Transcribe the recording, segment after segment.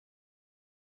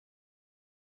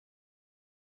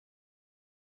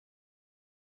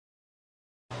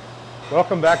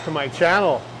Welcome back to my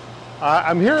channel.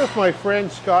 I'm here with my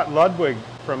friend Scott Ludwig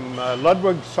from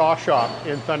Ludwig Saw Shop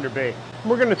in Thunder Bay.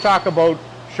 We're going to talk about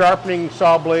sharpening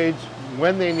saw blades,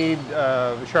 when they need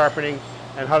sharpening,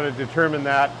 and how to determine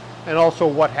that, and also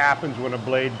what happens when a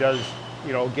blade does,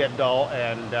 get dull,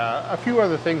 and a few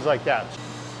other things like that.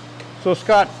 So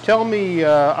Scott, tell me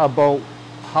about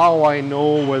how I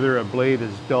know whether a blade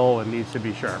is dull and needs to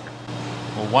be sharpened.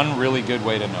 Well, one really good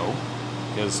way to know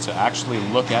is to actually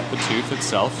look at the tooth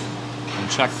itself and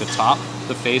check the top,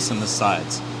 the face, and the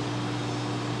sides.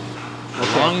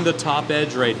 Okay. Along the top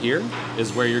edge right here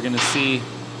is where you're going to see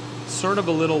sort of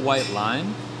a little white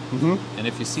line, and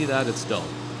if you see that, it's dull.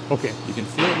 Okay. You can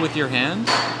feel it with your hand,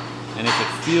 and if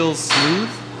it feels smooth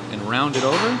and rounded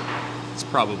over, it's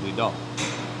probably dull.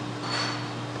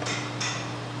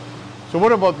 So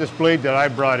what about this blade that I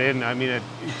brought in? I mean, it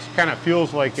kind of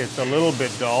feels like it's a little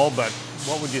bit dull, but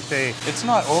what would you say? It's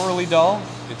not overly dull.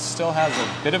 It still has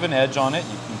a bit of an edge on it.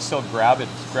 You can still grab it.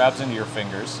 It grabs into your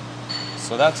fingers.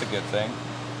 So that's a good thing.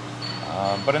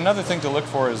 But another thing to look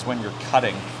for is when you're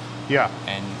cutting. Yeah.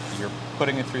 And you're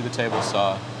putting it through the table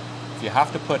saw. If you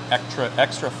have to put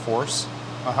extra force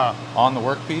on the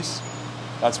workpiece,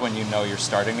 that's when you know you're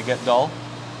starting to get dull.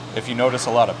 If you notice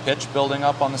a lot of pitch building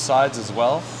up on the sides as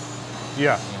well,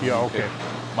 okay.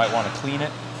 Might want to clean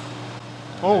it.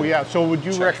 Oh yeah, so would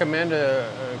you recommend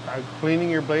cleaning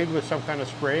your blade with some kind of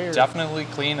spray? Or? Definitely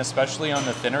clean, especially on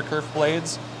the thinner kerf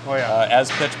blades. Oh yeah.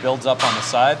 As pitch builds up on the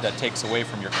side, that takes away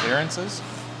from your clearances,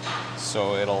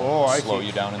 so it'll slow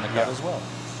you down in the cut as well.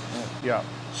 Yeah.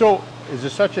 So is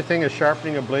there such a thing as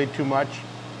sharpening a blade too much?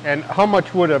 And how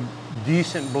much would a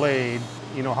decent blade,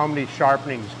 how many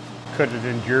sharpenings could it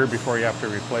endure before you have to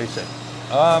replace it?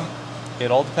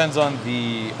 It all depends on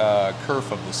the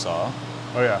kerf of the saw.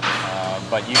 Oh yeah.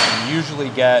 But you can usually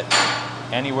get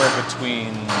anywhere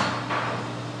between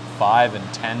 5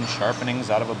 and 10 sharpenings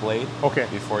out of a blade. Okay.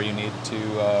 Before you need to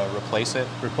replace it.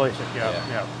 Replace it,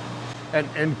 yeah.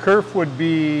 And kerf would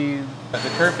be?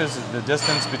 The kerf is the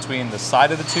distance between the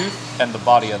side of the tooth and the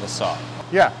body of the saw.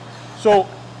 Yeah. So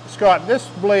Scott, this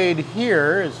blade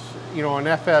here is an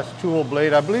FS tool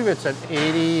blade. I believe it's an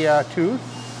 80 tooth.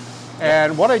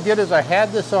 And what I did is I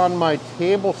had this on my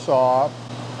table saw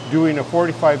doing a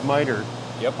 45 miter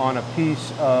on a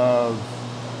piece of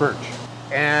birch.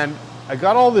 And I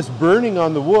got all this burning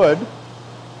on the wood,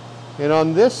 and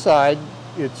on this side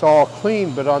it's all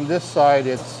clean, but on this side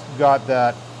it's got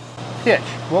that pitch.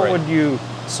 What would you...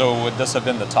 So would this have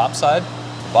been the top side?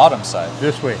 Bottom side?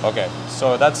 This way. Okay,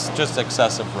 so that's just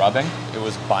excessive rubbing. It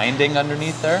was binding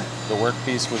underneath there. The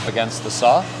workpiece was against the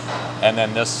saw, and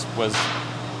then this was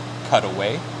cut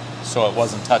away, so it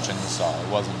wasn't touching the saw. It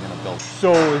wasn't going to build.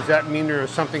 So does that mean there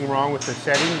is something wrong with the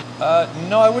setting?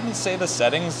 No, I wouldn't say the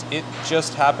settings. It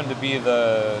just happened to be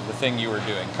the thing you were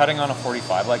doing. Cutting on a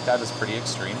 45 like that is pretty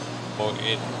extreme. Well,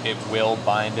 it will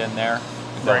bind in there.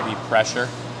 There'll be pressure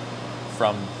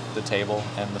from the table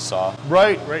and the saw.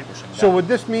 Right. So would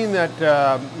this mean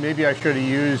that maybe I should have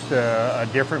used a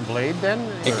different blade then?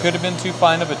 It could have been too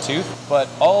fine of a tooth, but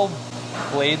all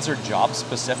blades are job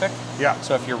specific. Yeah.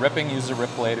 So if you're ripping, use a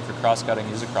rip blade. If you're cross-cutting,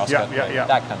 use a cross-cut blade.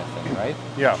 That kind of thing, right?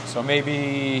 Yeah. So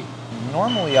maybe,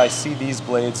 normally I see these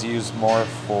blades used more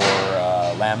for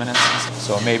laminates,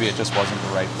 so maybe it just wasn't the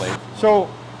right blade. So,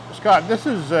 Scott, this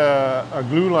is a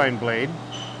glue line blade,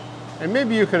 and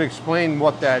maybe you could explain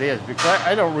what that is, because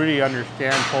I don't really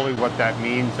understand fully what that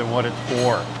means and what it's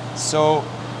for. So,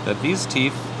 that these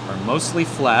teeth are mostly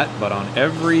flat, but on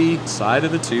every side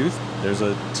of the tooth, there's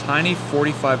a tiny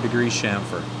 45-degree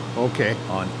chamfer. Okay.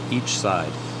 On each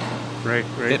side. Right.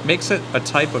 It makes it a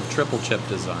type of triple chip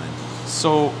design.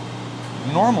 So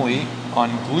normally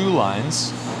on glue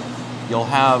lines, you'll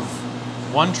have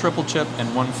one triple chip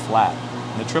and one flat.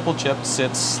 And the triple chip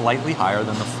sits slightly higher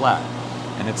than the flat.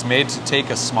 And it's made to take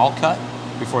a small cut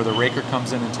before the raker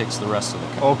comes in and takes the rest of the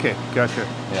cut. Okay, gotcha.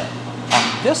 Yeah.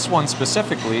 On this one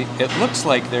specifically, it looks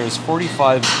like there's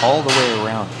 45s all the way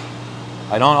around.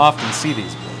 I don't often see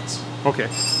these blades. Okay.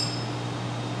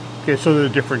 Okay, so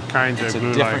there's different kinds of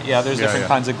glue lines. Yeah, there's different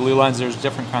kinds of glue lines. There's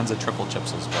different kinds of triple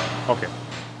chips as well. Okay.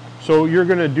 So you're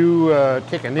going to do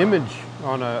take an image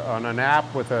on an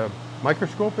app with a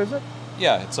microscope, is it?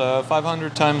 Yeah, it's a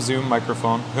 500 times zoom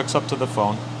microphone, hooks up to the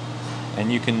phone,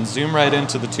 and you can zoom right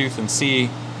into the tooth and see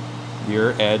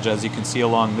your edge, as you can see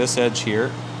along this edge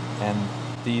here, and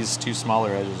these two smaller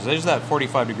edges. There's that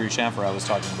 45-degree chamfer I was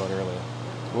talking about earlier.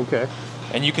 Okay.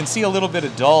 And you can see a little bit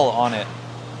of dull on it,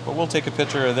 but we'll take a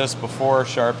picture of this before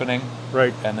sharpening,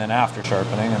 and then after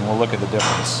sharpening, and we'll look at the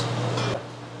difference.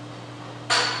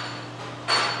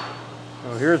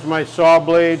 So here's my saw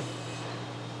blade.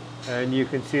 And you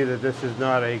can see that this is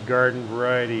not a garden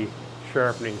variety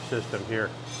sharpening system here.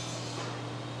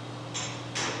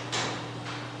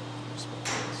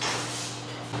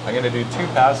 I'm going to do 2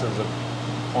 passes of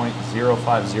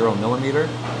 0.050 millimeter.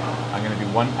 I'm going to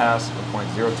do 1 pass of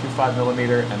 0.025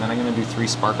 millimeter, and then I'm going to do 3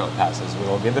 spark out passes, which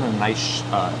will give it a nice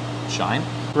shine,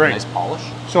 right. A nice polish.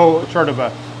 So sort of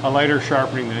a lighter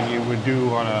sharpening than you would do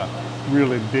on a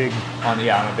really big on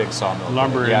a big sawmill.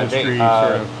 Lumber industry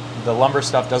sort of. The lumber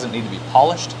stuff doesn't need to be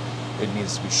polished. It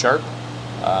needs to be sharp.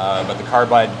 But the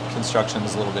carbide construction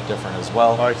is a little bit different as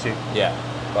well. Oh, I see. Yeah,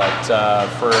 but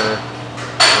for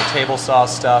the table saw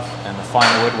stuff and the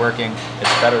fine woodworking,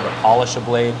 it's better to polish a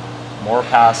blade. More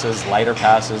passes, lighter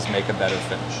passes make a better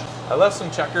finish. I left some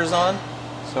checkers on,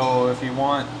 so if you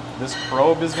want, this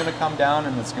probe is going to come down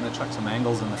and it's going to chuck some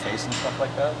angles in the face and stuff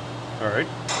like that. All right.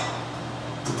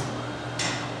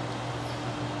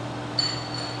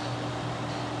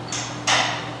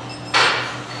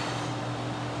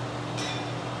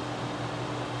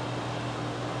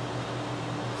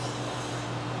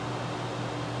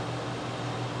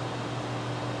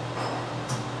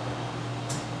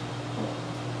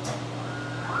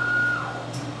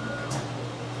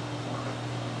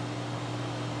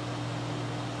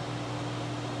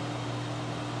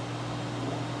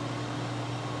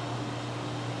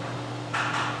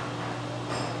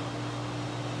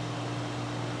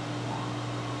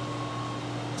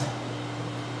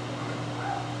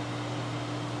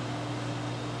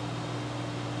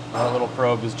 Our little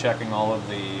probe is checking all of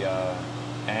the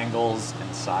angles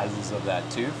and sizes of that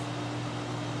tooth.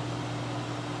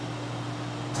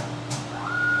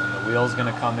 And the wheel's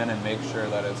going to come in and make sure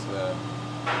that it's the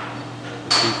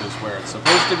tooth is where it's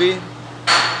supposed to be.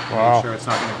 Wow. Make sure it's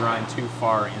not going to grind too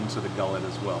far into the gullet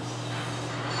as well.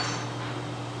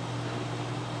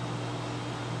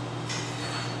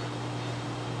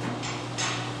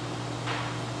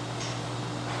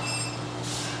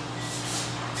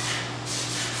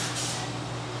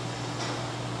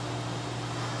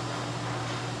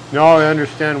 Now I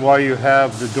understand why you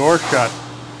have the door shut.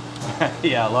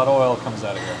 Yeah, a lot of oil comes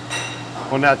out of here.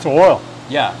 When that's oil.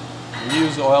 Yeah, we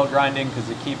use oil grinding because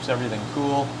it keeps everything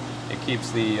cool. It keeps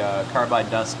the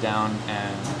carbide dust down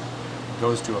and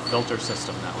goes to a filter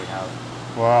system that we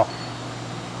have. Wow.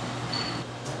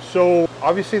 So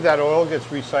obviously that oil gets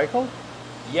recycled?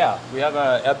 Yeah, we have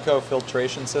a EBCO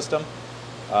filtration system.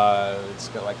 It's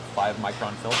got like 5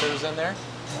 micron filters in there.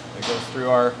 It goes through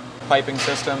our piping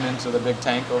system into the big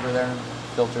tank over there and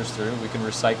filters through. We can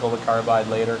recycle the carbide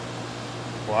later.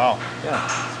 Wow.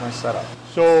 Yeah, it's a nice setup.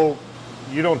 So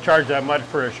you don't charge that much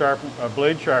for a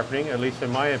blade sharpening, at least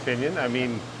in my opinion. I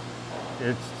mean,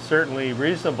 it's certainly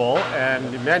reasonable,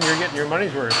 and man, you're getting your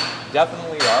money's worth.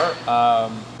 Definitely are.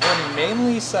 We're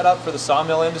mainly set up for the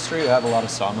sawmill industry. We have a lot of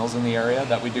sawmills in the area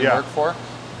that we do work for,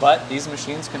 but these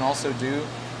machines can also do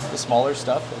the smaller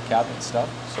stuff, the cabinet stuff,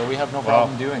 so we have no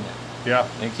problem doing it. Yeah.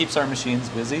 And it keeps our machines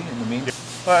busy in the meantime.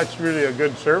 Well, that's really a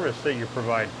good service that you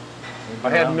provide. I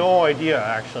had no idea,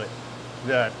 actually,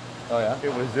 that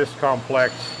it was this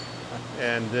complex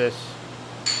and this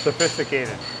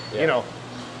sophisticated, you know.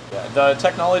 Yeah, the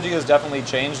technology has definitely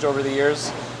changed over the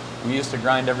years. We used to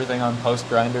grind everything on post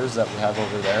grinders that we have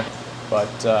over there, but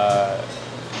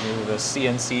the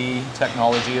CNC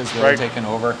technology has really taken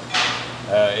over.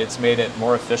 It's made it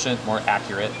more efficient, more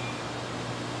accurate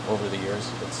over the years.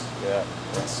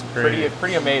 It's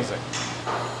pretty amazing.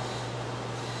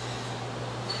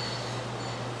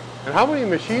 And how many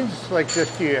machines like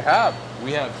this do you have?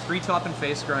 We have 3 top and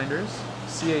face grinders.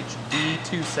 CHD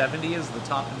 270 is the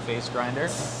top and face grinder.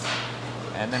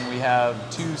 And then we have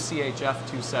 2 CHF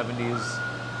 270s,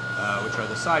 which are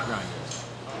the side grinders.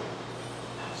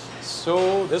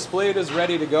 So this blade is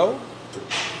ready to go.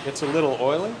 It's a little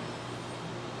oily,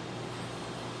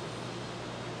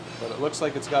 but it looks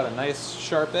like it's got a nice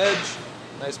sharp edge,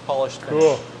 nice polished finish.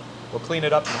 Cool. We'll clean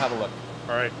it up and have a look.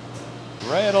 All right.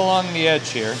 Right along the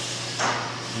edge here,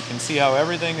 you can see how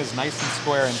everything is nice and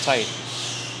square and tight.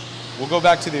 We'll go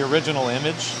back to the original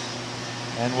image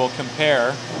and we'll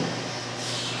compare.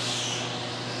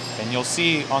 And you'll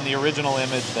see on the original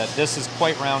image that this is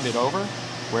quite rounded over,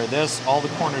 where this, all the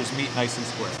corners meet nice and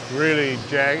square. Really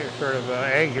jagged, sort of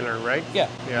angular, right? Yeah.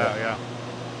 Yeah.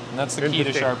 And that's the key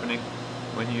to sharpening.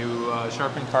 When you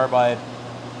sharpen carbide,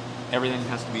 everything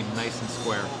has to be nice and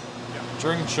square.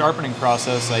 During the sharpening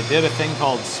process, I did a thing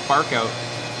called spark out,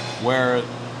 where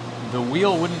the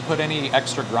wheel wouldn't put any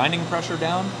extra grinding pressure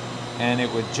down, and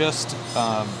it would just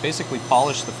basically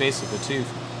polish the face of the tooth.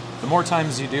 The more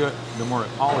times you do it, the more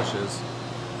it polishes,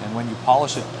 and when you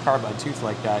polish a carbide tooth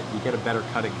like that, you get a better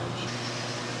cutting edge.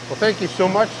 Well, thank you so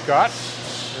much, Scott.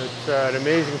 It's an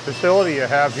amazing facility you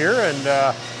have here,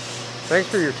 and thanks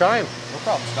for your time. No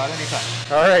problem, Scott,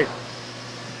 anytime. All right.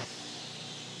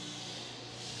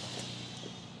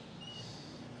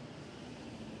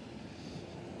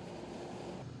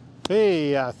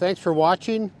 Hey, thanks for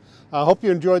watching. I hope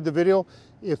you enjoyed the video.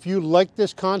 If you like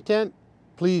this content,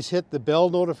 please hit the bell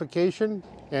notification,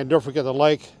 and don't forget to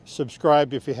like,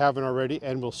 subscribe if you haven't already,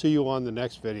 and we'll see you on the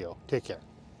next video. Take care.